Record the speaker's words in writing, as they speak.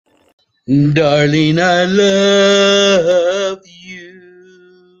Darling, I love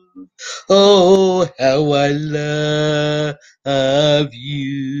you. Oh, how I love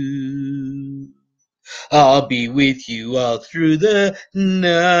you. I'll be with you all through the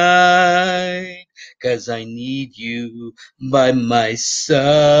night, 'cause I need you by my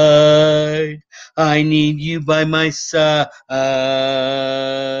side. I need you by my side.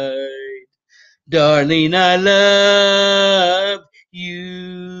 Darling, I love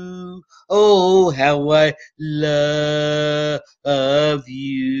you. Oh, how I love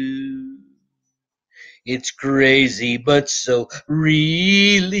you. It's crazy, but so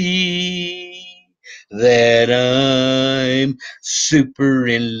really that I'm super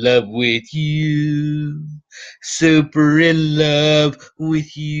in love with you. Super in love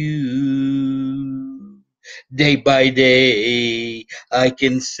with you. Day by day, I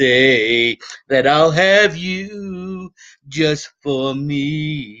can say that I'll have you just for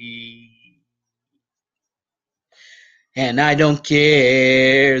me. And I don't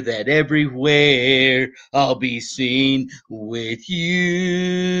care that everywhere I'll be seen with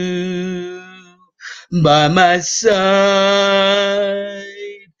you by my side.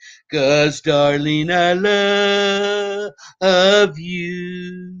 'Cause darling, I love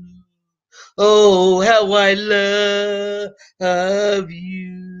you. Oh, how I love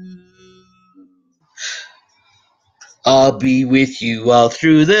you. I'll be with you all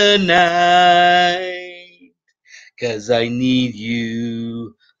through the night, 'cause I need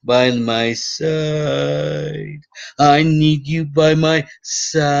you by my side. I need you by my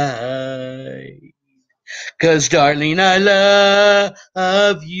side. 'Cause darling, I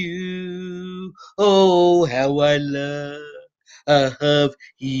love you. Oh, how I love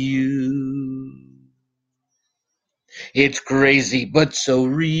you. It's crazy, but so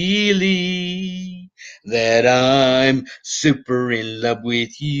really that I'm super in love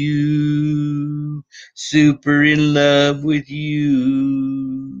with you. Super in love with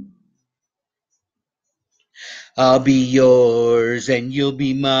you. I'll be yours and you'll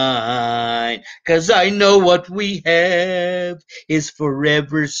be mine, 'cause I know what we have is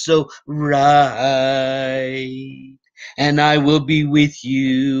forever so right. And I will be with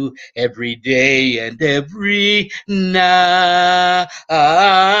you every day and every night.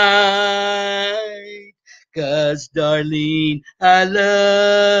 'Cause darling, I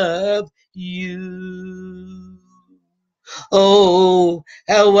love you. Oh,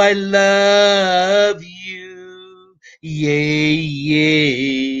 how I love you. Yeah,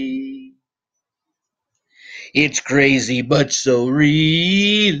 yeah. It's crazy, but so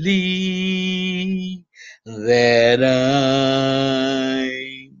really that I'm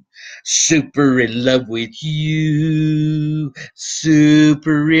super in love with you.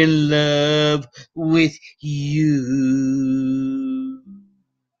 Super in love with you.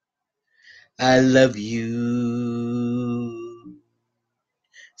 I love you.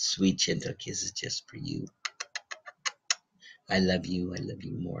 Sweet, gentle kisses just for you. I love you. I love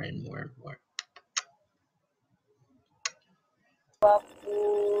you more and more and more.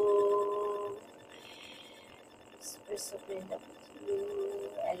 GWAPO. Express of love with you.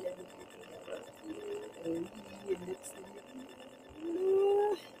 I love everything about you. I really love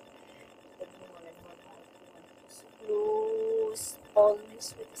you. Love you more and more. So close. Always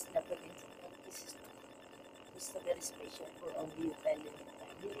with this never ending. This is very special for all you,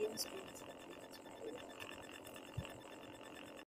 KATRILLIONS.